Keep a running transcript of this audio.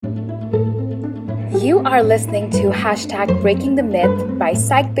You are listening to #Breaking the Myth by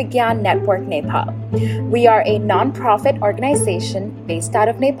Psych Vigyan Network Nepal. We are a non-profit organization based out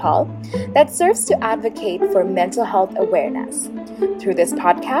of Nepal that serves to advocate for mental health awareness. Through this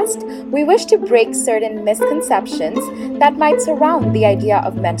podcast, we wish to break certain misconceptions that might surround the idea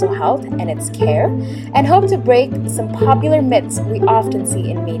of mental health and its care, and hope to break some popular myths we often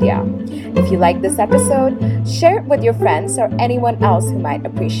see in media. If you like this episode, share it with your friends or anyone else who might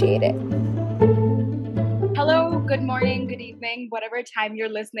appreciate it. Hello, good morning, good evening, whatever time you're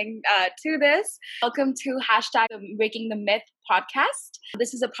listening to this. Welcome to #Breaking the Myth podcast.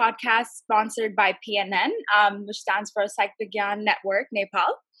 This is a podcast sponsored by PNN, which stands for Psych Vigyan Network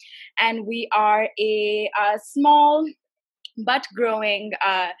Nepal. And we are a small but growing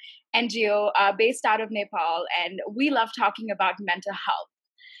NGO based out of Nepal. And we love talking about mental health.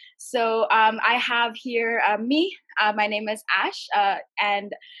 So I have here me. My name is Ash,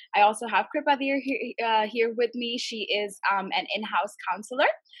 and I also have Kripadir here with me. She is an in-house counselor.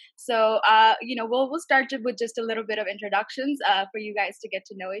 So we'll start with just a little bit of introductions for you guys to get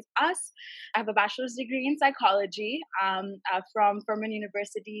to know us. I have a bachelor's degree in psychology from Furman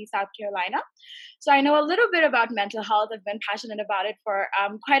University, South Carolina. So I know a little bit about mental health. I've been passionate about it for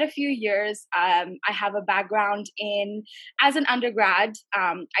quite a few years. I have a background as an undergrad,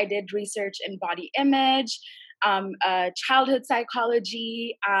 I did research in body image, childhood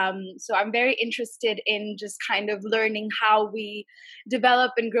psychology. So I'm very interested in just kind of learning how we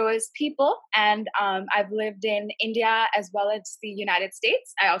develop and grow as people. And I've lived in India as well as the United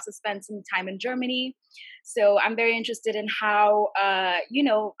States. I also spent some time in Germany. So I'm very interested in how,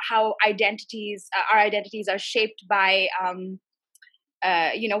 how our identities are shaped by,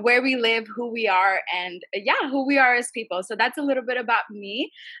 where we live, who we are, and who we are as people. So that's a little bit about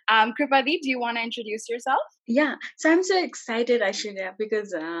me. Kripadi, do you want to introduce yourself? Yeah, so I'm so excited, Aishwarya,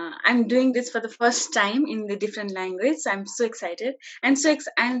 because I'm doing this for the first time in the different language. So I'm so excited and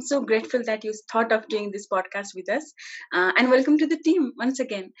I'm so grateful that you thought of doing this podcast with us. And welcome to the team once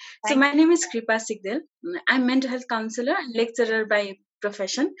again. So my name is Kripa Sigdel. I'm mental health counselor and lecturer by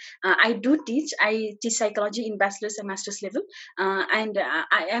profession. I teach psychology in bachelor's and master's level, and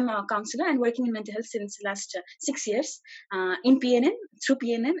I am a counselor and working in mental health since last 6 years in PNN, through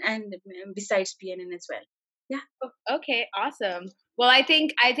PNN, and besides PNN as well. Yeah. Okay, awesome. Well, I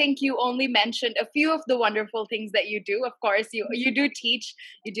think you only mentioned a few of the wonderful things that you do. Of course, you do teach,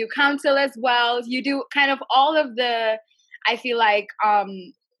 you do counsel as well. You do kind of all of the, I feel like,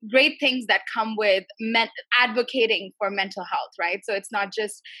 great things that come with advocating for mental health, right? So it's not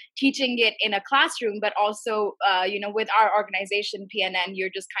just teaching it in a classroom, but also, with our organization PNN, you're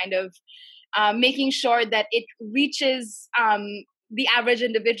just kind of making sure that it reaches the average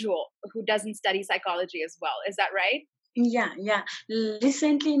individual who doesn't study psychology as well. Is that right? Yeah.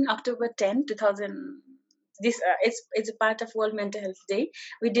 Recently, in October 10, 2000. It's a part of World Mental Health Day.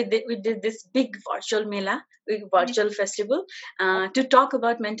 We did this big virtual mela, big virtual festival, to talk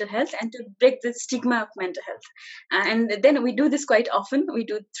about mental health and to break the stigma of mental health. And then we do this quite often. We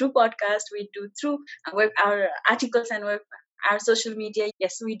do through podcast, we do through our articles and our social media.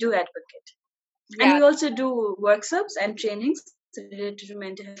 Yes, we do advocate, and we also do workshops and trainings related to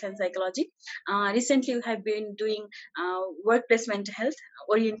mental health and psychology. Recently, we have been doing workplace mental health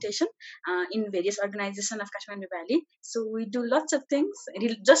orientation in various organizations of Kathmandu Valley. So we do lots of things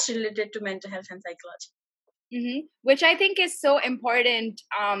just related to mental health and psychology. Mm-hmm. Which I think is so important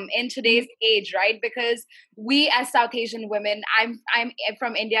in today's age, right? Because we as South Asian women, I'm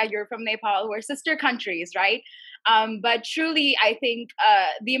from India, you're from Nepal, we're sister countries, right? But truly, I think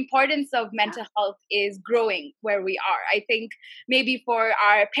the importance of mental health is growing where we are. I think maybe for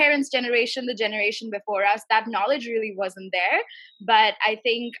our parents' generation, the generation before us, that knowledge really wasn't there. But I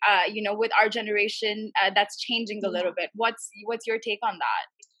think, with our generation, that's changing a little bit. What's your take on that?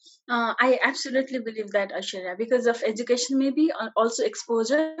 I absolutely believe that, Aishwarya, because of education, maybe also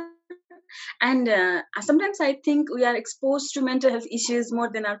exposure. And sometimes I think we are exposed to mental health issues more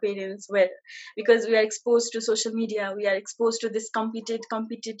than our parents were, because we are exposed to social media, we are exposed to this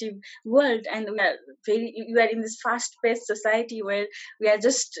competitive world, and we are in this fast-paced society where we are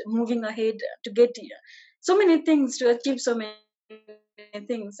just moving ahead to get so many things, to achieve so many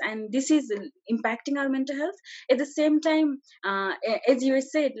things, and this is impacting our mental health. At the same time, as you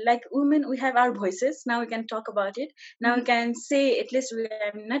said, like women, we have our voices. Now we can talk about it. Now we can say, at least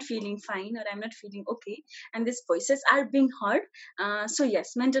I'm not feeling fine, or I'm not feeling okay, and these voices are being heard. So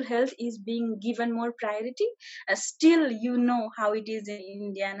yes, mental health is being given more priority. Still, how it is in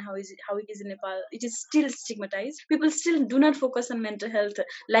India and how it is in Nepal. It is still stigmatized. People still do not focus on mental health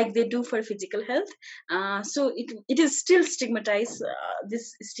like they do for physical health. So it is still stigmatized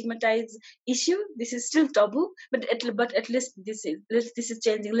this stigmatized issue. This is still taboo, but at least this is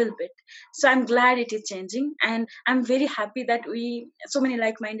changing a little bit. So I'm glad it is changing, and I'm very happy that we, so many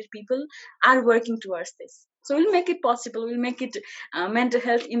like-minded people, are working towards this. So we'll make it possible. We'll make it mental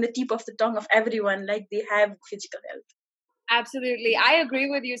health in the tip of the tongue of everyone, like they have physical health. Absolutely. I agree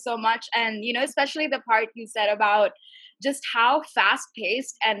with you so much. And, especially the part you said about just how fast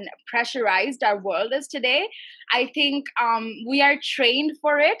paced and pressurized our world is today. I think we are trained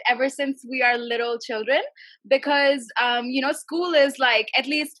for it ever since we are little children because, school is like, at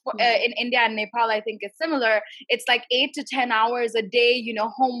least in India and Nepal, I think it's similar. It's like 8 to 10 hours a day,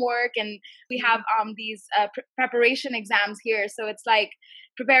 homework. And we have these preparation exams here. So it's like,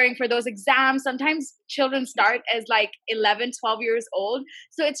 preparing for those exams. Sometimes children start as like 11, 12 years old.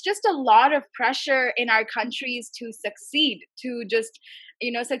 So it's just a lot of pressure in our countries to succeed, to just,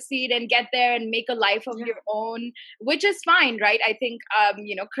 succeed and get there and make a life of your own, which is fine, right? I think,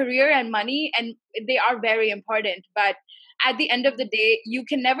 career and money, and they are very important. But at the end of the day, you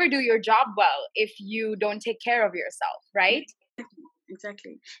can never do your job well if you don't take care of yourself, right?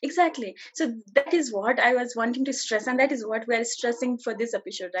 Exactly. So that is what I was wanting to stress, and that is what we are stressing for this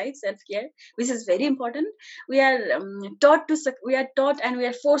episode, right? Self-care, which is very important. We are we are taught and we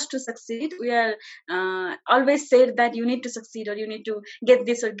are forced to succeed. We are always said that you need to succeed or you need to get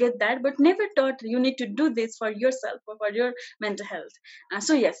this or get that, but never taught you need to do this for yourself or for your mental health.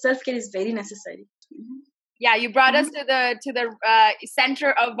 So yes, self-care is very necessary. Yeah, you brought us to the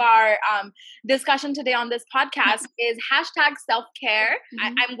center of our discussion today on this podcast is hashtag self-care.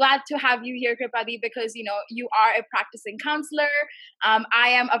 I'm glad to have you here, Kripati, because you are a practicing counselor. I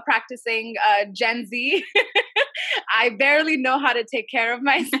am a practicing Gen Z. I barely know how to take care of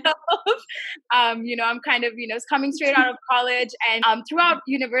myself. I'm kind of coming straight out of college, and throughout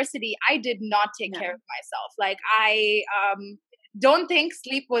university, I did not take care of myself. Like I don't think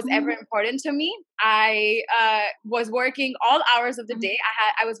sleep was ever important to me. I was working all hours of the day.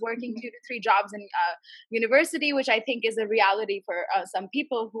 I was working 2 to 3 jobs in university, which I think is a reality for some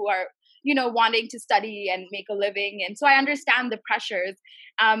people who are wanting to study and make a living. And so I understand the pressures.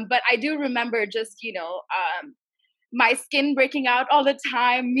 But I do remember just my skin breaking out all the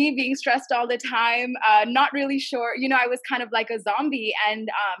time, me being stressed all the time, not really sure. I was kind of like a zombie. And,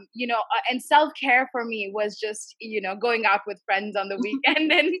 and self-care for me was just, going out with friends on the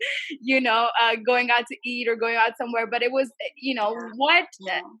weekend and, going out to eat or going out somewhere. But it was,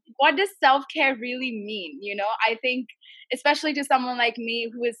 what does self-care really mean? I think, especially to someone like me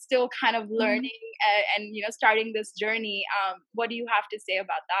who is still kind of learning and, starting this journey, what do you have to say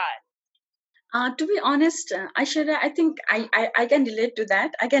about that? To be honest, Aishwarya, I think I can relate to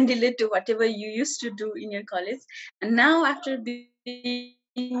that. I can relate to whatever you used to do in your college. And now, after being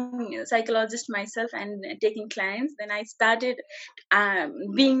a psychologist myself and taking clients, then I started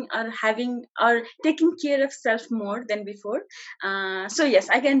being or having or taking care of self more than before. So yes,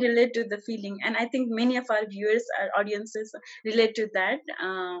 I can relate to the feeling, and I think many of our viewers, our audiences, relate to that.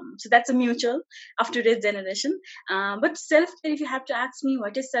 So that's a mutual of today's generation. But self-care, if you have to ask me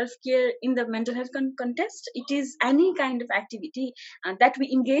what is self-care in the mental health context, it is any kind of activity that we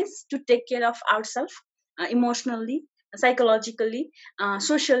engage to take care of ourselves emotionally, psychologically,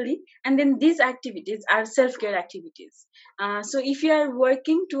 socially, and then these activities are self-care activities. So if you are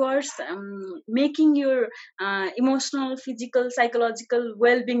working towards making your emotional, physical, psychological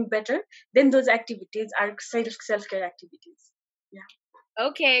well-being better, then those activities are self-care activities. Yeah.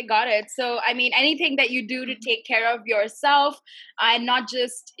 Okay, got it. So, I mean, anything that you do to take care of yourself and not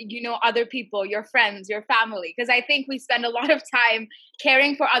just, other people, your friends, your family. Because I think we spend a lot of time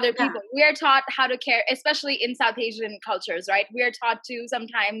caring for other people. We are taught how to care, especially in South Asian cultures, right? We are taught to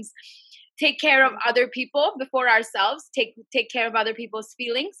sometimes take care of other people before ourselves, take care of other people's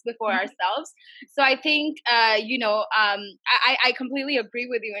feelings before ourselves. So I think I completely agree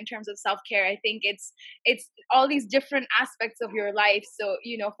with you in terms of self-care. I think it's all these different aspects of your life. So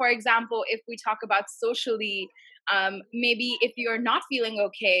for example, if we talk about socially, maybe if you're not feeling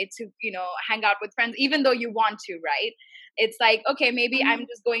okay to hang out with friends even though you want to, right? It's like, okay, maybe I'm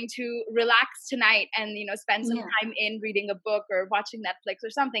just going to relax tonight and spend some time in reading a book or watching Netflix or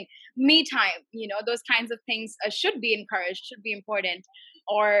something. Me time, those kinds of things should be encouraged, should be important.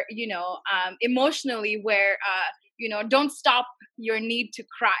 Or emotionally, where don't stop your need to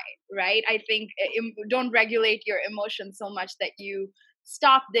cry, right? I think don't regulate your emotions so much that you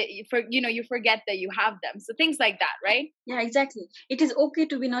stop that you forget that you have them. So things like that, right? Yeah, exactly. It is okay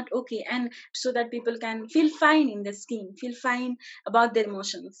to be not okay, and so that people can feel fine in the skin, feel fine about their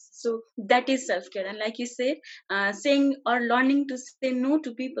emotions. So that is self care. And like you said, saying or learning to say no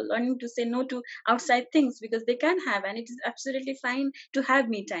to people, learning to say no to outside things because they can have, and it is absolutely fine to have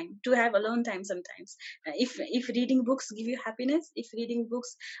me time, to have alone time sometimes. If reading books give you happiness, if reading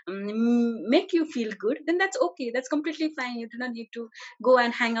books make you feel good, then that's okay. That's completely fine. You do not need to go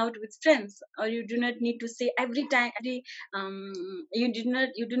and hang out with friends, or you do not need to say every you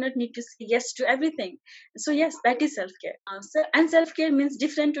do not need to say yes to everything. So yes, that is self care. And self care means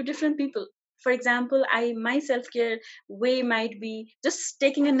different to different people. For example, my self care way might be just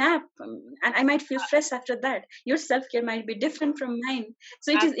taking a nap, and I might feel fresh after that. Your self care might be different from mine,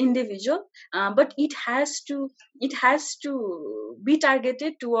 so it is individual, but it has to be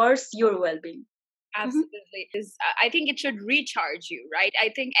targeted towards your well being. Hmm. Absolutely. I think it should recharge you, right? I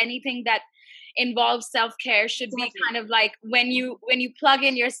think anything that involves self-care should be Exactly. kind of like when you plug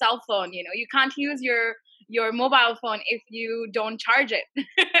in your cell phone, you can't use your mobile phone if you don't charge it.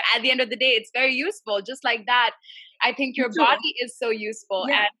 At the end of the day, it's very useful. Just like that, I think your True. body is so useful.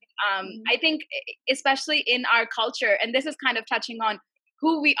 Yeah. And I think especially in our culture, and this is kind of touching on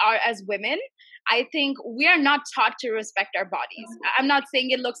who we are as women, I think we are not taught to respect our bodies. I'm not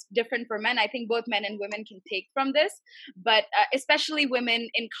saying it looks different for men. I think both men and women can take from this, but especially women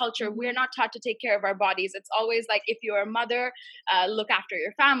in culture, we're Mhm. not taught to take care of our bodies. It's always like if you're a mother, look after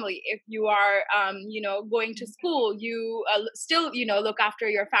your family. If you are, going to school, you still, look after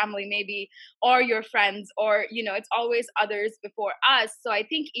your family maybe, or your friends, or it's always others before us. So I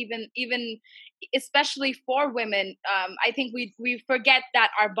think even especially for women, I think we forget that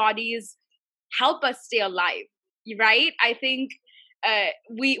our bodies help us stay alive, right? I think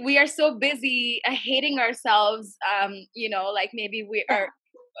we are so busy hating ourselves, like maybe we Yeah. are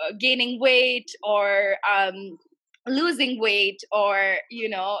gaining weight or losing weight, or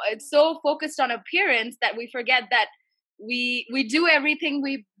it's so focused on appearance that we forget that we do everything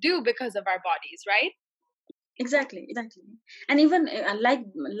we do because of our bodies, right? Exactly. And even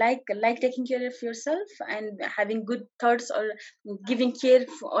like taking care of yourself and having good thoughts, or giving care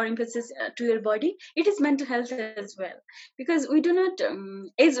or emphasis to your body, it is mental health as well. Because we do not,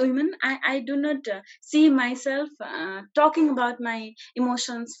 as women, I do not see myself talking about my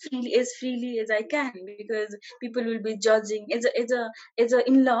emotions freely as I can, because people will be judging. As a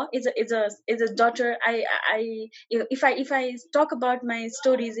in-law, as a daughter, if I talk about my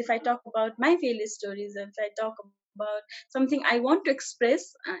stories, if I talk about my failure stories, if I talk about something I want to express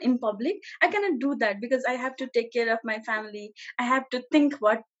in public, I cannot do that because I have to take care of my family. I have to think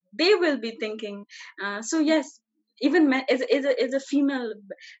what they will be thinking. So yes, even as a female,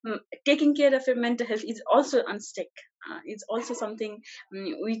 taking care of your mental health is also unstick. It's also something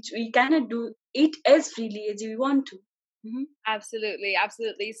which we cannot do it as freely as we want to. Mhm. Absolutely,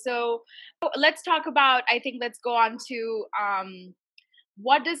 absolutely. So let's talk about, I think let's go on to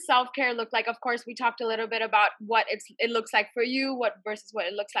what does self-care look like. Of course, we talked a little bit about what it looks like for you, what versus what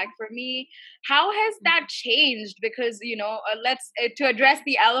it looks like for me. How has that changed? Because let's to address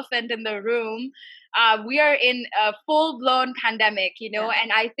the elephant in the room, we are in a full-blown pandemic, Yeah.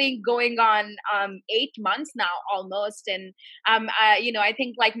 and I think going on 8 months now almost. And I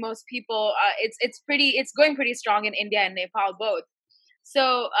think like most people, it's going pretty strong in India and Nepal both.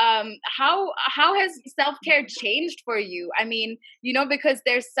 So, how has self care changed for you? I mean, because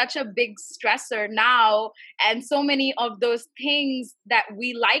there's such a big stressor now, and so many of those things that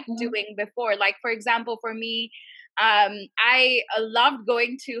we liked Mhm. doing before. Like, for example, for me, I loved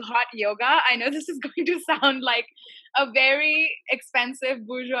going to hot yoga. I know this is going to sound like a very expensive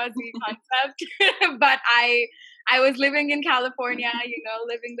bourgeoisie concept, but I was living in California,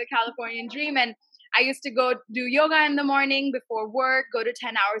 living the Californian dream, and I used to go do yoga in the morning before work, go to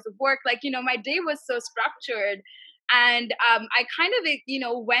 10 hours of work. Like, my day was so structured. And I kind of,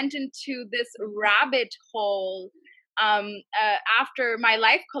 went into this rabbit hole after my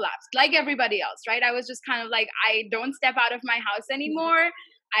life collapsed, like everybody else, right? I was just kind of like, I don't step out of my house anymore.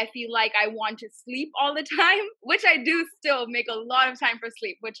 I feel like I want to sleep all the time, which I do still make a lot of time for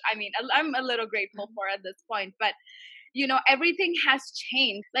sleep, which I mean, I'm a little grateful for at this point. But everything has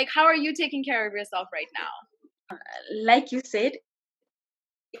changed. Like, how are you taking care of yourself right now? Like you said,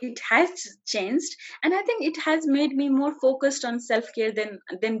 it has changed, and I think it has made me more focused on self-care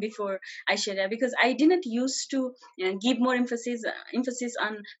than before, Aishwarya, because I didn't used to give more emphasis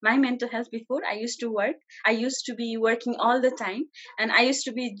on my mental health. Before, I used to work, I used to be working all the time, and I used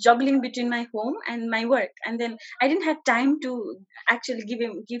to be juggling between my home and my work, and then I didn't have time to actually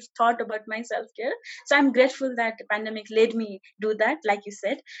give thought about my self-care. So I'm grateful that the pandemic let me do that, like you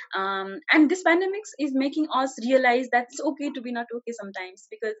said. And this pandemic is making us realize that it's okay to be not okay sometimes,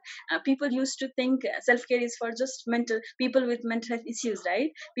 because people used to think self-care is for just mental people with mental health issues, right?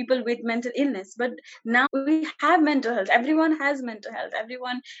 People with mental illness. But now we have mental health, everyone has mental health,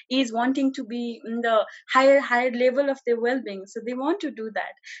 everyone is wanting to be in the higher level of their well-being, so they want to do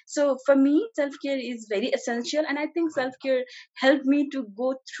that. So for me, self-care is very essential, and I think self-care helped me to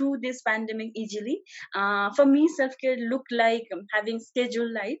go through this pandemic easily. For me, self-care looked like having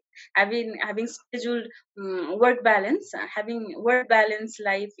scheduled life, having scheduled work balance, having work balance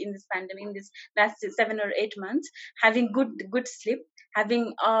life in this pandemic, in this last 7 or 8 months, having good sleep,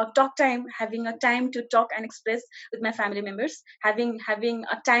 having talk time, having a time to talk and express with my family members, having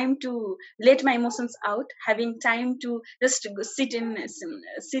a time to let my emotions out, having time to just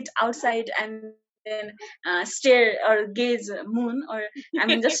sit outside and then stare or gaze moon, or I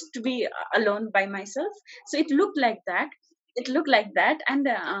mean just to be alone by myself. So it looked like that, and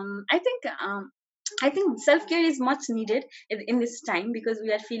I think self care is much needed in this time, because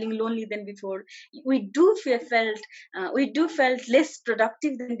we are feeling lonely than before. We do felt less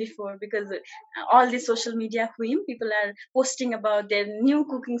productive than before, because all the social media whim, people are posting about their new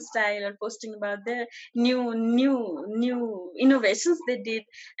cooking style, or posting about their new innovations they did,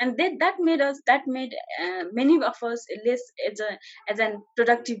 and that made many of us less as a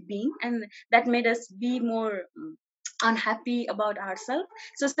productive being, and that made us be more unhappy about ourselves.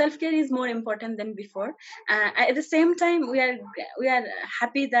 So self care is more important than before. At the same time, we are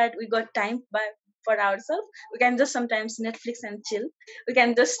happy that we got time for ourselves. We can just sometimes Netflix and chill. We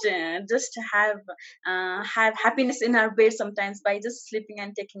can just have happiness in our bed sometimes by just sleeping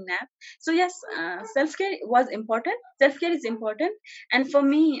and taking nap. So yes, self care was important. Self care is important, and for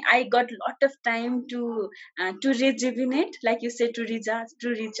me, I got a lot of time to rejuvenate, like you said, to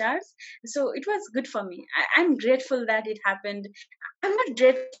recharge. So it was good for me. I'm grateful that it happened. I'm not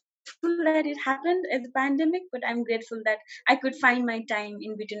grateful that it happened as a pandemic, but I'm grateful that I could find my time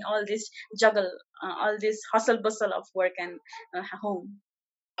in between all this juggle, all this hustle bustle of work and home.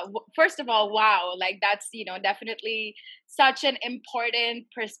 First of all, wow, like that's, definitely such an important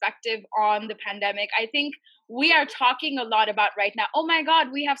perspective on the pandemic. I think we are talking a lot about right now, oh my god,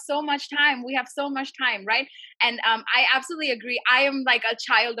 we have so much time, right? And I absolutely agree. I am like a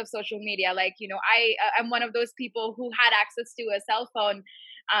child of social media. Like, I am one of those people who had access to a cell phone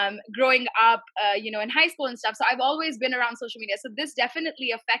growing up, in high school and stuff. So I've always been around social media. So this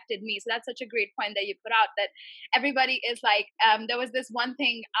definitely affected me. So that's such a great point that you put out, that everybody is like, there was this one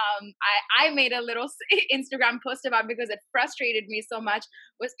thing I made a little Instagram post about, because it frustrated me so much,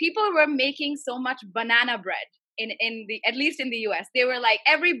 was people were making so much banana bread in the, at least in the US. They were like,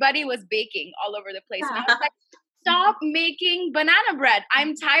 everybody was baking all over the place. And I was like, stop making banana bread.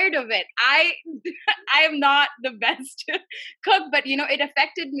 I'm tired of it. I am not the best cook, but it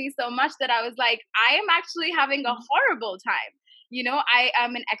affected me so much that I was like, I am actually having a horrible time. I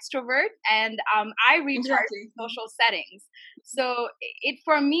am an extrovert, and I recharge Exactly. in social settings. So it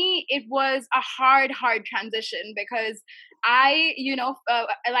for me, it was a hard transition, because I,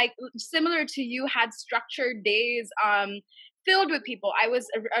 like similar to you, had structured days filled with people. I was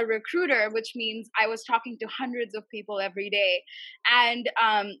a recruiter, which means I was talking to hundreds of people every day. And,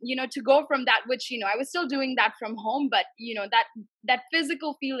 to go from that, which, I was still doing that from home, but, that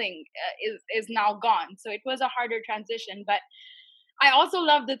physical feeling is now gone. So it was a harder transition. But I also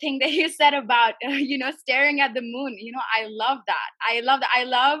love the thing that you said about, staring at the moon. I love that. I love that. I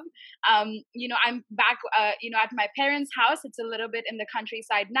love, I'm back, at my parents' house. It's a little bit in the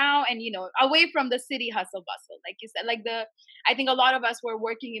countryside now, and, away from the city hustle bustle. Like you said, I think a lot of us were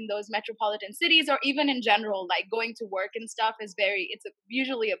working in those metropolitan cities, or even in general, like going to work and stuff it's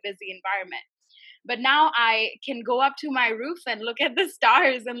usually a busy environment. But now I can go up to my roof and look at the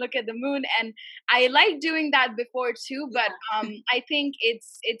stars and look at the moon, and I like doing that before too. But I think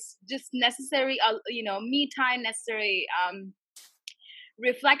it's just necessary, me time, necessary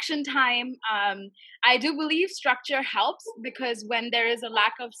reflection time. I do believe structure helps, because when there is a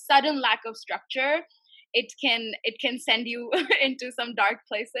sudden lack of structure, it can send you into some dark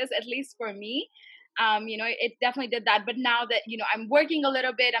places, at least for me. It definitely did that. But now that, I'm working a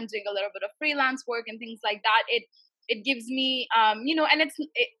little bit, I'm doing a little bit of freelance work and things like that, It gives me, and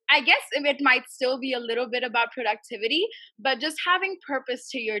I guess it might still be a little bit about productivity, but just having purpose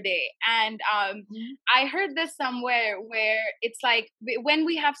to your day. And Mhm. I heard this somewhere where it's like when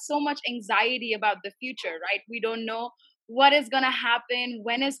we have so much anxiety about the future, right? We don't know what is going to happen,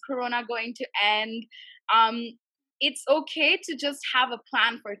 when is Corona going to end. Um, it's okay to just have a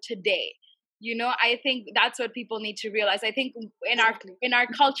plan for today. I think that's what people need to realize. I think in our Exactly. in our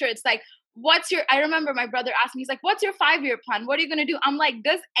culture, it's like, I remember my brother asked me, he's like, what's your 5-year plan? What are you going to do? I'm like,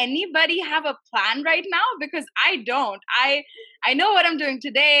 does anybody have a plan right now? Because I don't. I know what I'm doing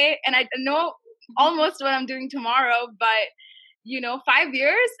today, and I know Mhm. almost what I'm doing tomorrow, but 5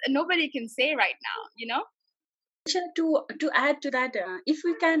 years, nobody can say right now. Sure, to add to that, if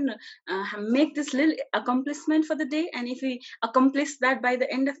we can make this little accomplishment for the day, and if we accomplish that by the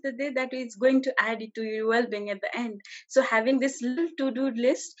end of the day, that is going to add it to your well-being at the end. So having this little to-do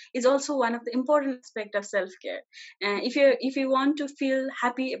list is also one of the important aspect of self-care. If you want to feel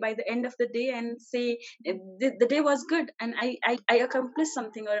happy by the end of the day and say the day was good and I accomplished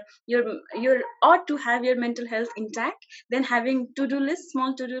something, or you're ought to have your mental health intact, then having to-do list,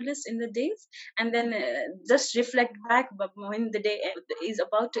 small to-do list in the days, and then just reflect back when the day is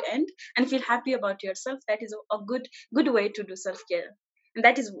about to end and feel happy about yourself. That is a good way to do self-care, and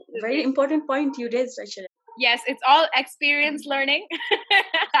that is very important point you raised, Aishwarya. Yes, it's all experience learning.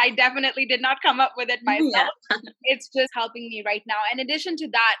 I definitely did not come up with it Yeah. myself. It's just helping me right now. In addition to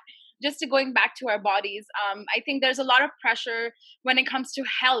that, just to going back to our bodies, I think there's a lot of pressure when it comes to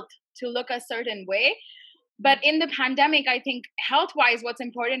health to look a certain way. But in the pandemic, I think health wise, what's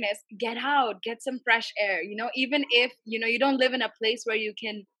important is get out, get some fresh air. Even if you don't live in a place where you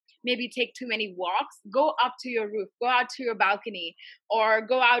can maybe take too many walks, go up to your roof, go out to your balcony, or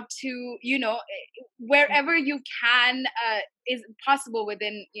go out to wherever you can, is possible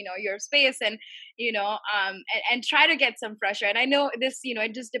within your space, and and try to get some fresh air. And I know this,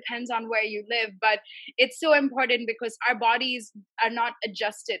 it just depends on where you live, but it's so important because our bodies are not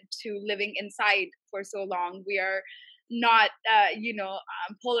adjusted to living inside for so long. We are not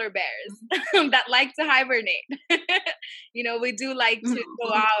polar bears that like to hibernate. We do like to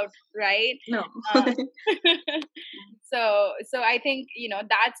go out, right? No. So I think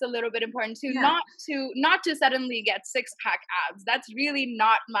that's a little bit important too, Yeah. not to suddenly get six pack abs. That's really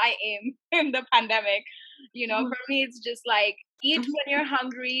not my aim in the pandemic. Mhm. For me it's just like eat Mhm. when you're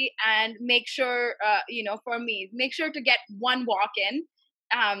hungry, and make sure, for me, make sure to get one walk in,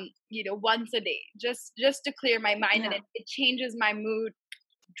 once a day, just to clear my mind, and Yeah. it changes my mood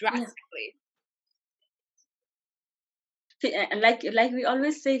Yeah. drastically. Like we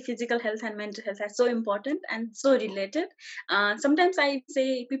always say, physical health and mental health are so important and so related. Sometimes I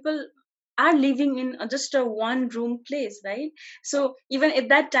say people are living in just a one room place, right? So even at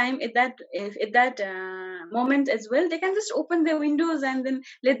that time, at that moment as well, they can just open their windows and then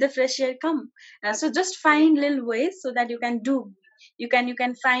let the fresh air come. So just Absolutely. find little ways so that you can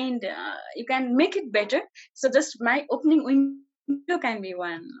find, you can make it better. So just my opening window can be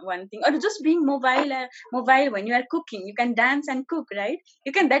one thing, or just being mobile when you are cooking. You can dance and cook, right?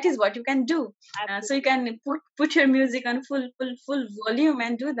 You can, that is what you can do. So you Absolutely. can put your music on full volume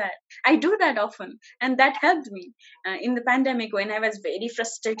and do that. I do that often, and that helped me in the pandemic when I was very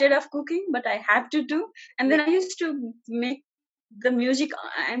frustrated of cooking, but I have to do. And then I used to make the music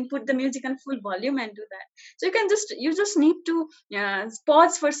and put the music on full volume and do that. So you just need to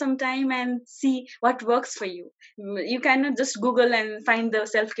pause for some time and see what works for you. You cannot just google and find the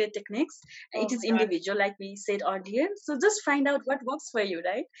self-care techniques. Oh It is my gosh. individual, like we said earlier. So just find out what works for you,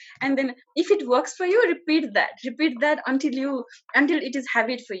 right? And then if it works for you, repeat that until it is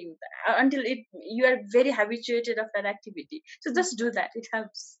habit for you, until it you are very habituated of that activity. So just do that, it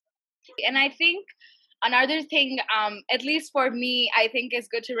helps. And I think another thing, at least for me, I think is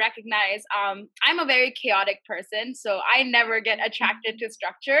good to recognize, I'm a very chaotic person, so I never get attracted to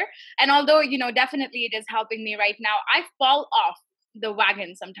structure. And although definitely it is helping me right now, I fall off the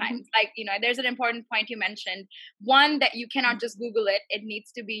wagon Mhm. sometimes. Like there's an important point you mentioned, one, that you cannot just google it, it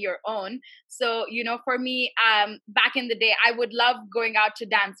needs to be your own. So for me, back in the day, I would love going out to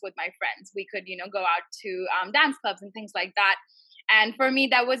dance with my friends. We could go out to dance clubs and things like that. And for me,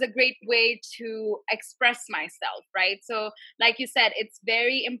 that was a great way to express myself, right? So like you said, it's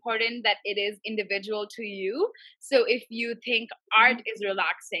very important that it is individual to you. So if you think art Mhm. is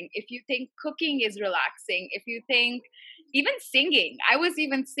relaxing, if you think cooking is relaxing, if you think even singing, I was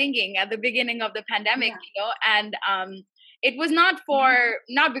even singing at the beginning of the pandemic, Yeah. and it was not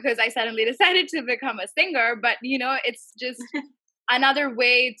Mhm. because I suddenly decided to become a singer, but it's just another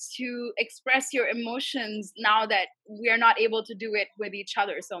way to express your emotions now that we are not able to do it with each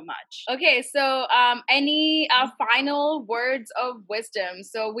other so much. Okay, so any final words of wisdom?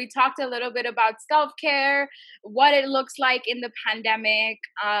 So we talked a little bit about self-care, what it looks like in the pandemic,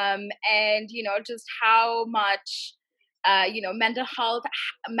 and just how much mental health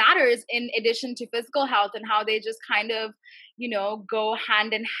matters in addition to physical health, and how they just kind of go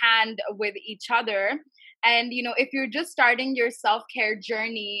hand in hand with each other. And if you're just starting your self-care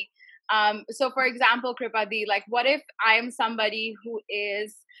journey, so for example, Kripadi, like, what if I am somebody who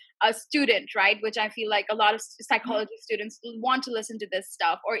is a student, right? Which I feel like a lot of psychology students want to listen to this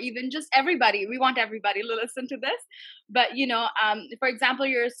stuff, or even just everybody. We want everybody to listen to this. But for example,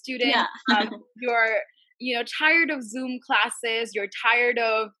 you're a student, Yeah. you're tired of Zoom classes, you're tired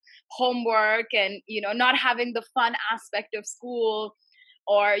of homework, and not having the fun aspect of school,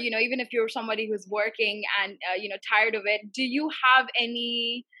 or even if you're somebody who's working and tired of it. Do you have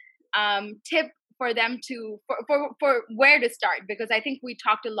any tip for them to for where to start? Because I think we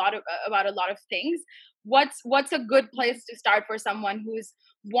talked about a lot of things. What's a good place to start for someone who's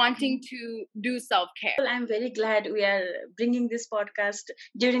wanting to do self-care? Well, I'm very glad we are bringing this podcast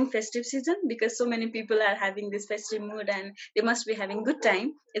during festive season, because so many people are having this festive mood and they must be having good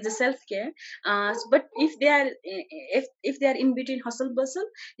time. It's a self care. But if they are in between hustle bustle,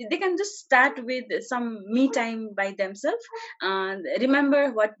 they can just start with some me time by themselves.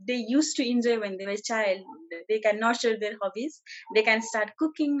 Remember what they used to enjoy when they were a child. They can nurture their hobbies. They can start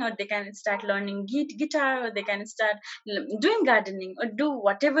cooking, or they can start learning guitar, or they can start doing gardening, or do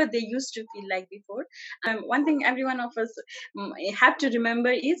whatever they used to feel like before. One thing every one of us have to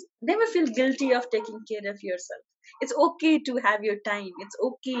remember is never feel guilty of taking care of yourself. It's okay to have your time. It's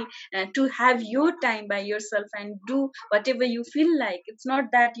okay to have your time by yourself and do whatever you feel like. It's not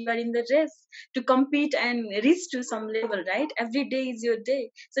that you are in the race to compete and reach to some level, right? Every day is your day.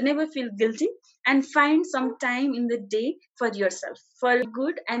 So never feel guilty, and find some time in the day for yourself, for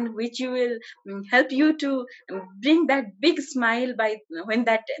good, and which you will help you to bring that big smile by when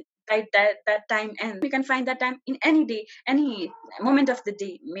that time ends. You can find that time in any day, any moment of the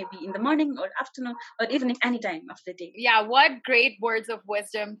day, maybe in the morning or afternoon or evening, any time of the day. Yeah, what great words of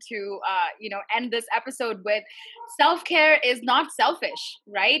wisdom to end this episode with. Self-care is not selfish,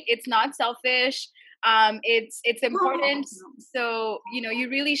 right? It's not selfish. It's important. So you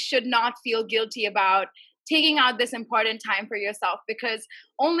really should not feel guilty about taking out this important time for yourself, because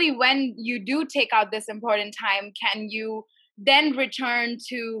only when you do take out this important time can you then return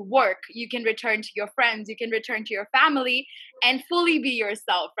to work. You can return to your friends, you can return to your family, and fully be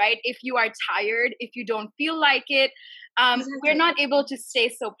yourself, right? If you are tired, if you don't feel like it, we're not able to stay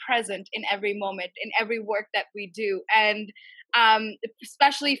so present in every moment, in every work that we do. And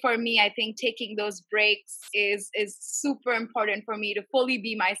especially for me, I think taking those breaks is super important for me to fully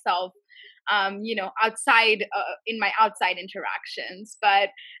be myself, outside, in my outside interactions. But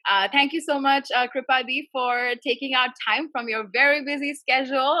thank you so much, Kripadi, for taking out time from your very busy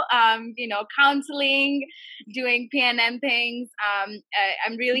schedule, counseling, doing PNN things.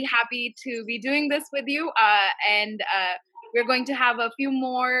 I'm really happy to be doing this with you, and we're going to have a few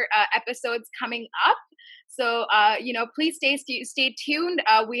more episodes coming up. So please stay tuned.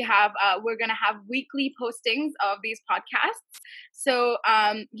 We're gonna have weekly postings of these podcasts. So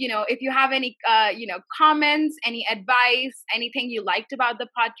if you have any comments, any advice, anything you liked about the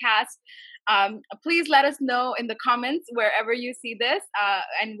podcast, please let us know in the comments wherever you see this.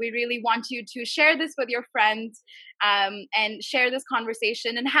 And we really want you to share this with your friends, and share this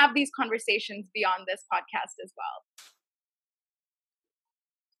conversation and have these conversations beyond this podcast as well.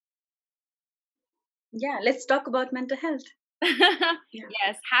 Yeah, let's talk about mental health.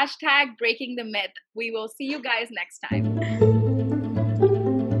 Yes, hashtag breaking the myth. We will see you guys next time.